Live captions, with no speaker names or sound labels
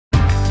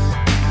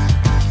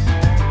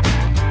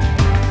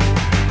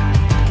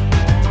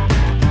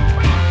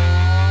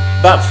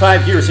About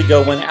 5 years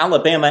ago, when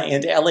Alabama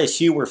and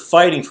LSU were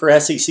fighting for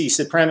SEC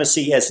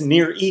supremacy as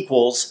near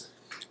equals,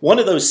 one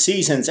of those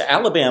seasons,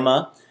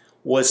 Alabama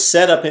was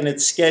set up in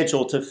its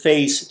schedule to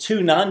face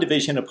two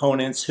non-division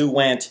opponents who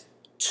went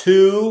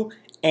 2-14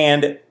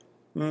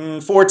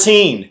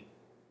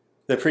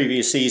 the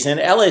previous season.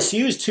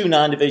 LSU's two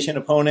non-division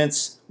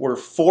opponents were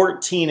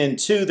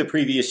 14-2 the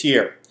previous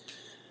year.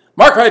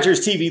 Mark Rogers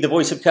TV, the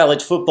voice of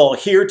college football,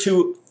 here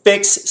to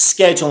fix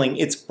scheduling.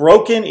 It's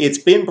broken. It's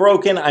been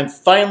broken. I'm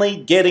finally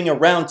getting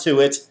around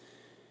to it.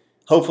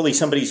 Hopefully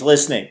somebody's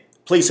listening.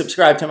 Please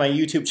subscribe to my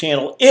YouTube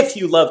channel if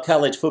you love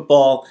college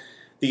football.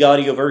 The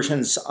audio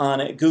versions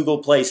on Google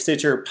Play,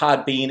 Stitcher,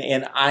 Podbean,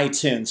 and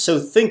iTunes. So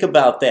think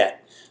about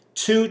that.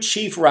 Two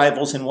chief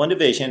rivals in one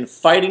division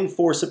fighting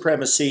for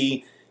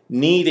supremacy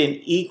need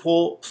an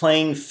equal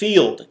playing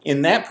field.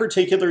 In that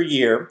particular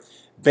year,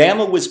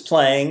 Bama was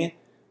playing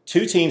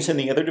two teams in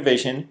the other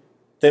division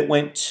that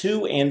went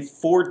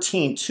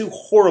 2-14, two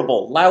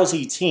horrible,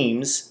 lousy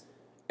teams.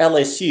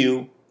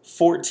 LSU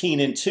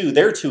 14-2,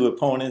 their two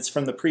opponents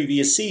from the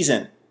previous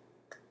season.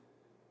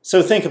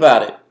 So think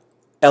about it.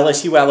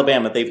 LSU,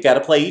 Alabama, they've got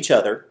to play each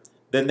other.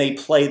 Then they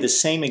play the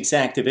same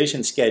exact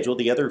division schedule,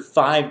 the other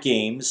 5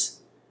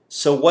 games.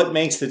 So what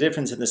makes the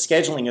difference in the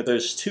scheduling of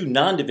those two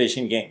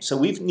non-division games? So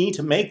we need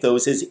to make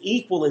those as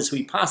equal as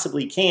we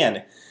possibly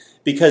can,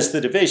 because the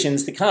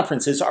divisions, the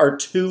conferences, are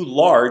too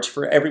large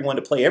for everyone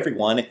to play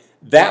everyone.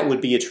 That would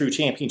be a true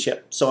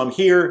championship. So I'm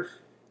here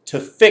to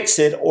fix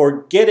it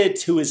or get it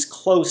to as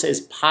close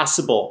as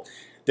possible.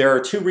 There are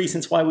 2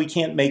 reasons why we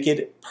can't make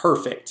it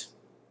perfect.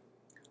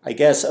 I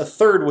guess a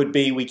third would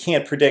be we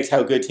can't predict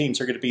how good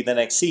teams are going to be the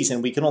next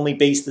season. We can only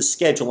base the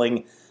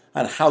scheduling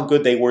on how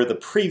good they were the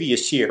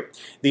previous year.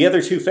 The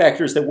other 2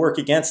 factors that work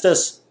against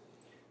us: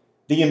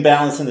 the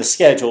imbalance in the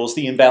schedules,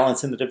 the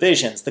imbalance in the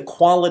divisions, the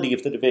quality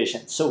of the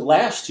division. So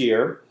last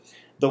year,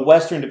 the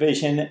Western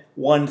Division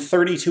won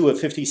 32 of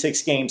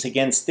 56 games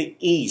against the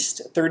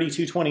East,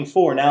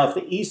 32-24. Now, if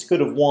the East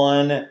could have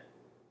won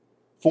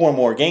 4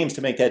 more games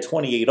to make that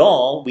 28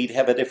 all, we'd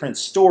have a different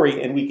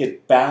story and we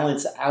could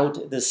balance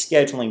out the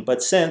scheduling.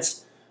 But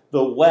since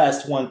the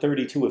West won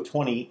 32 of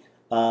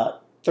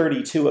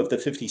the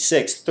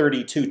 56,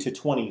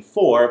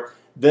 32-24,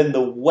 then the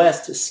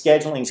West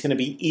scheduling is going to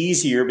be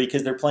easier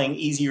because they're playing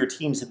easier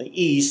teams in the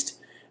East.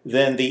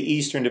 Then the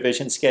Eastern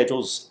Division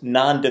schedules,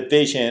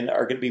 non-division,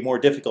 are going to be more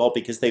difficult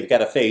because they've got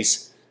to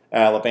face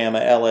Alabama,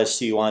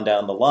 LSU on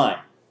down the line.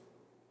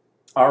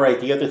 All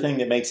right, the other thing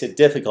that makes it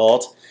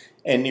difficult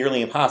and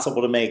nearly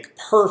impossible to make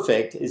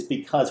perfect is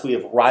because we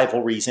have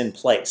rivalries in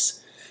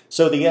place.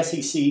 So the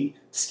SEC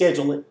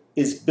schedule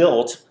is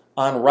built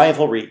on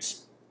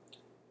rivalries.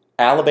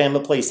 Alabama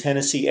plays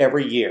Tennessee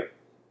every year.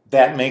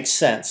 That makes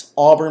sense.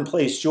 Auburn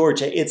plays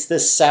Georgia. It's the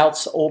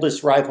South's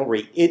oldest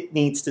rivalry. It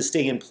needs to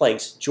stay in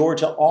place.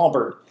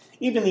 Georgia-Auburn.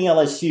 Even the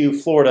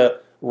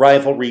LSU-Florida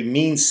rivalry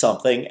means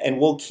something, and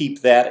we'll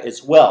keep that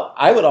as well.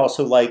 I would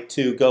also like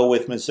to go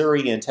with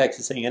Missouri and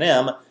Texas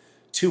A&M,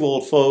 2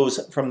 old foes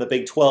from the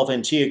Big 12,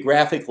 and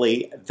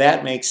geographically,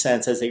 that makes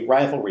sense as a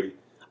rivalry.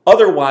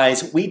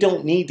 Otherwise, we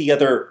don't need the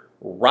other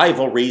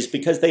rivalries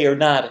because they are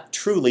not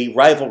truly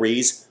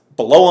rivalries.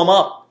 Blow them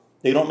up.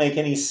 They don't make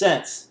any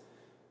sense.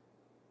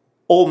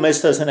 Ole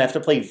Miss doesn't have to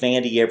play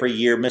Vandy every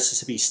year.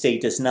 Mississippi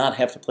State does not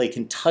have to play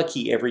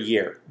Kentucky every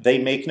year. They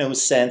make no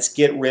sense.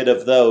 Get rid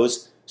of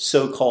those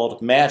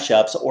so-called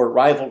matchups or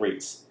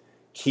rivalries.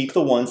 Keep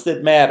the ones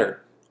that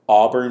matter.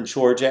 Auburn,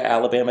 Georgia,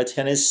 Alabama,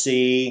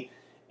 Tennessee,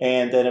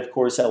 and then, of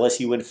course,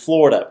 LSU and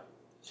Florida.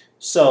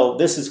 So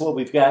this is what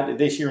we've got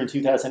this year in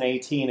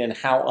 2018 and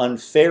how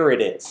unfair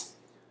it is.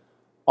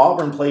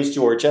 Auburn plays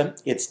Georgia.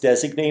 It's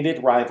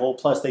designated rival,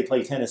 plus they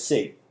play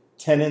Tennessee.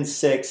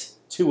 10-6.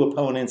 2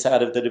 opponents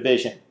out of the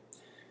division.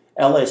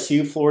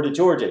 LSU, Florida,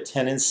 Georgia,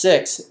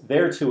 10-6.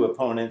 Their 2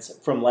 opponents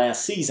from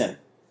last season.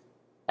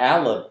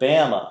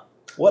 Alabama,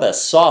 what a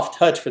soft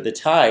touch for the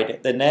Tide,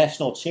 the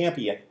national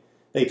champion.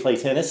 They play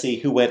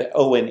Tennessee, who went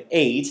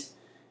 0-8,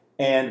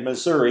 and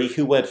Missouri,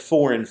 who went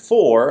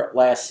 4-4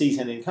 last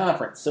season in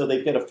conference. So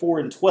they've got a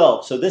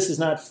 4-12. So this is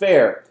not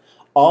fair.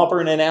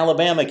 Auburn and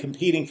Alabama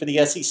competing for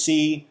the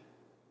SEC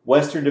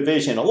Western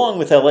Division, along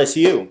with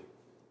LSU.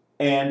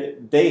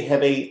 And they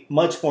have a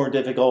much more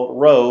difficult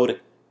road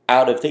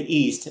out of the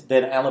East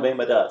than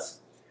Alabama does.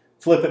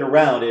 Flip it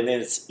around, and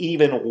it's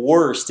even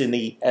worse in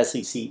the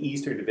SEC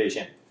Eastern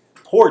Division.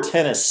 Poor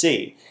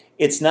Tennessee.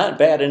 It's not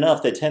bad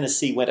enough that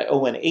Tennessee went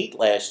 0-8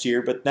 last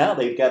year, but now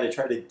they've got to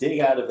try to dig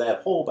out of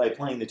that hole by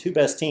playing the 2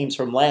 best teams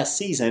from last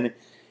season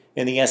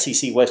in the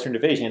SEC Western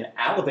Division,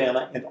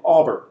 Alabama and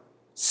Auburn.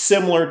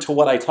 Similar to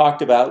what I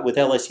talked about with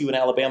LSU and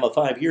Alabama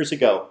 5 years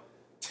ago.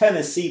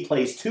 Tennessee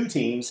plays 2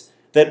 teams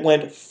that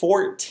went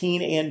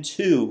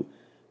 14-2,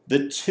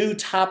 the 2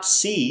 top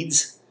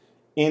seeds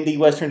in the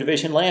Western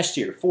Division last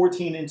year,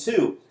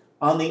 14-2.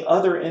 On the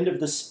other end of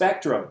the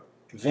spectrum,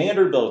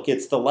 Vanderbilt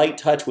gets the light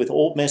touch with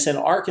Ole Miss and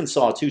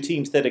Arkansas, 2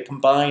 teams that had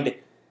combined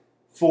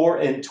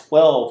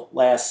 4-12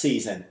 last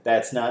season.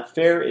 That's not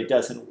fair. It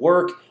doesn't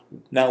work.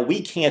 Now,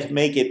 we can't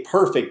make it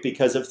perfect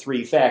because of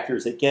 3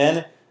 factors.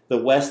 Again, The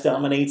West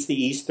dominates the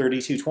East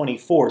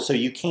 32-24, so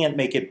you can't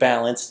make it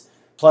balanced.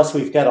 Plus,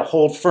 we've got to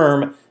hold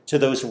firm to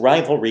those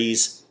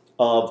rivalries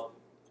of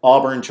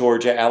Auburn,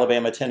 Georgia,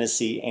 Alabama,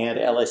 Tennessee, and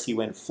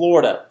LSU and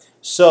Florida.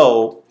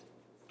 So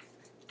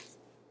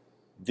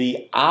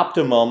the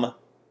optimum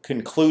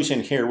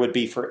conclusion here would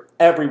be for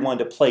everyone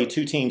to play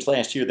two teams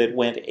last year that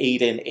went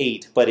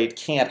 8-8, but it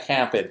can't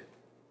happen.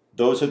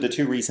 Those are the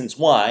two reasons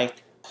why.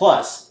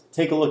 Plus,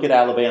 take a look at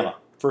Alabama,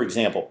 for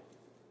example.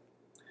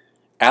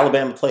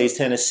 Alabama plays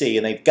Tennessee,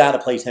 and they've got to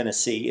play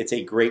Tennessee. It's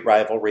a great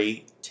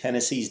rivalry.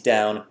 Tennessee's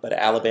down, but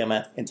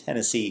Alabama and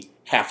Tennessee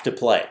have to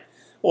play.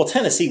 Well,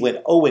 Tennessee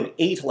went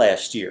 0-8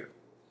 last year.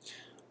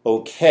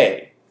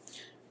 Okay,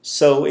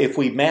 so if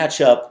we match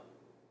up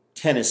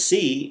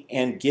Tennessee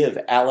and give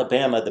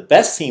Alabama the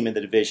best team in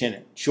the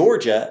division,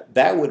 Georgia,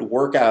 that would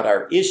work out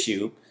our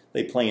issue.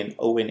 They play an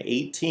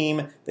 0-8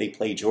 team. They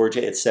play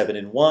Georgia at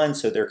 7-1,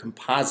 so their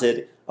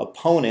composite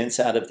opponents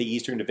out of the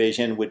Eastern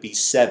Division would be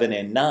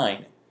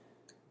 7-9.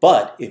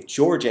 But if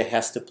Georgia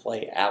has to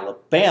play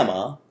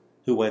Alabama,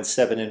 who went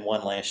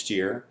 7-1 last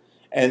year,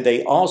 and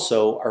they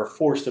also are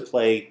forced to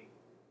play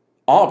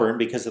Auburn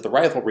because of the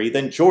rivalry,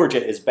 then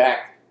Georgia is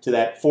back to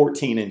that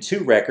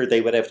 14-2 record.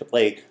 They would have to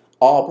play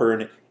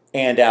Auburn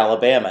and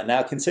Alabama.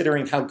 Now,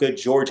 considering how good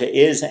Georgia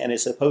is and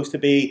is supposed to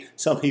be,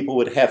 some people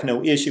would have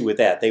no issue with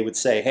that. They would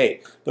say,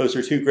 hey, those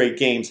are two great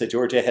games that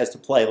Georgia has to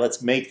play.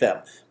 Let's make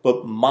them.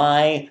 But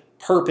my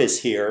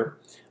purpose here,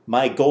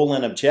 my goal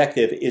and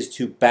objective is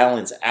to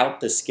balance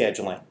out the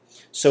scheduling.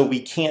 So we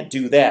can't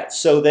do that.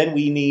 So then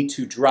we need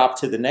to drop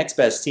to the next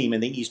best team in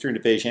the Eastern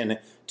Division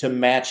to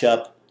match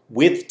up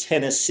with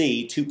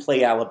Tennessee to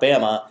play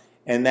Alabama,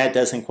 and that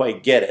doesn't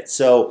quite get it.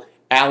 So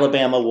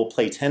Alabama will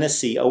play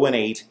Tennessee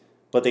 0-8,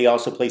 but they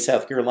also play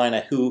South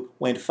Carolina, who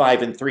went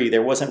 5-3.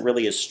 There wasn't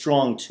really a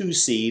strong 2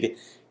 seed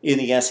in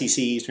the SEC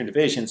Eastern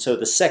Division, so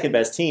the second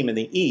best team in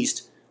the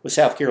East was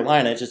South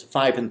Carolina, just a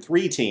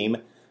 5-3 team.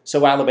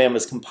 So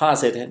Alabama's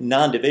composite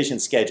non-division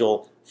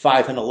schedule,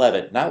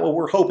 5-11. Not what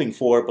we're hoping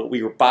for, but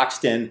we were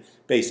boxed in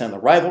based on the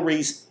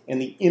rivalries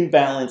and the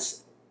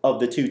imbalance of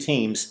the two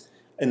teams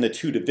in the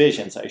two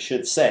divisions, I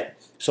should say.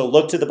 So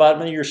look to the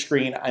bottom of your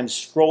screen. I'm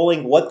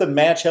scrolling what the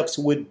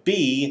matchups would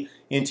be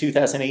in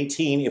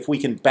 2018 if we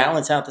can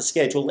balance out the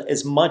schedule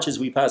as much as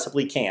we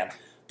possibly can.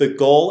 The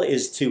goal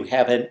is to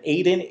have an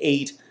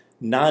 8-8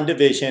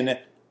 non-division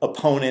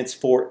opponents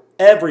for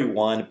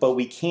everyone, but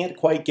we can't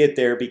quite get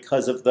there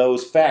because of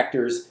those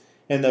factors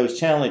and those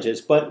challenges.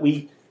 But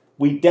we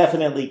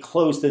definitely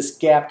close this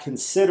gap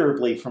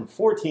considerably from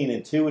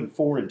 14-2 and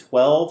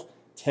 4-12,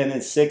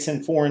 10-6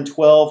 and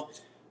 4-12.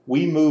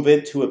 We move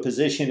it to a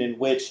position in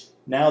which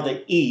now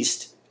the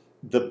East,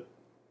 the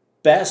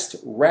best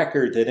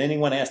record that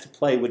anyone has to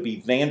play would be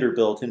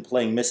Vanderbilt in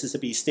playing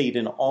Mississippi State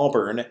and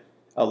Auburn,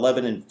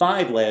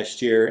 11-5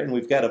 last year, and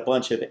we've got a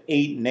bunch of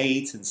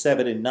 8-8s and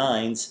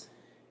 7-9s.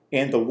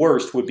 And the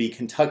worst would be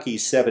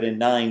Kentucky's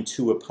 7-9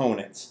 two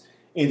opponents.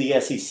 In the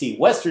SEC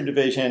Western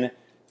Division,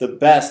 the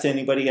best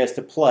anybody has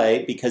to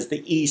play, because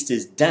the East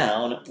is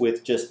down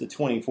with just the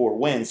 24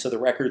 wins, so the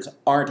records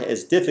aren't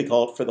as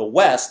difficult for the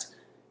West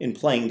in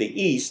playing the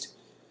East.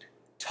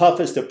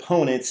 Toughest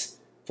opponents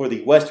for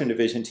the Western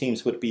Division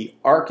teams would be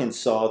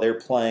Arkansas. They're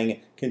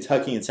playing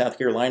Kentucky and South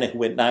Carolina, who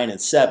went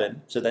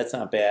 9-7, so that's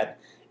not bad.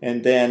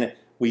 And then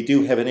we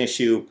do have an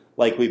issue,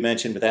 like we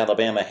mentioned, with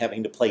Alabama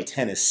having to play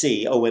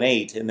Tennessee,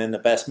 0-8, and then the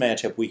best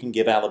matchup we can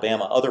give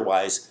Alabama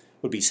otherwise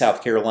would be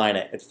South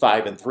Carolina at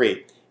 5-3.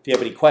 If you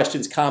have any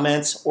questions,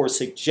 comments, or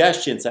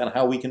suggestions on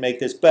how we can make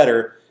this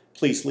better,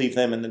 please leave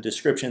them in the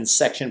description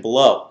section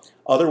below.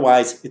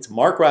 Otherwise, it's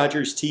Mark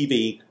Rogers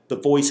TV, the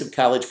voice of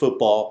college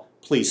football.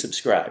 Please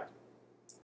subscribe.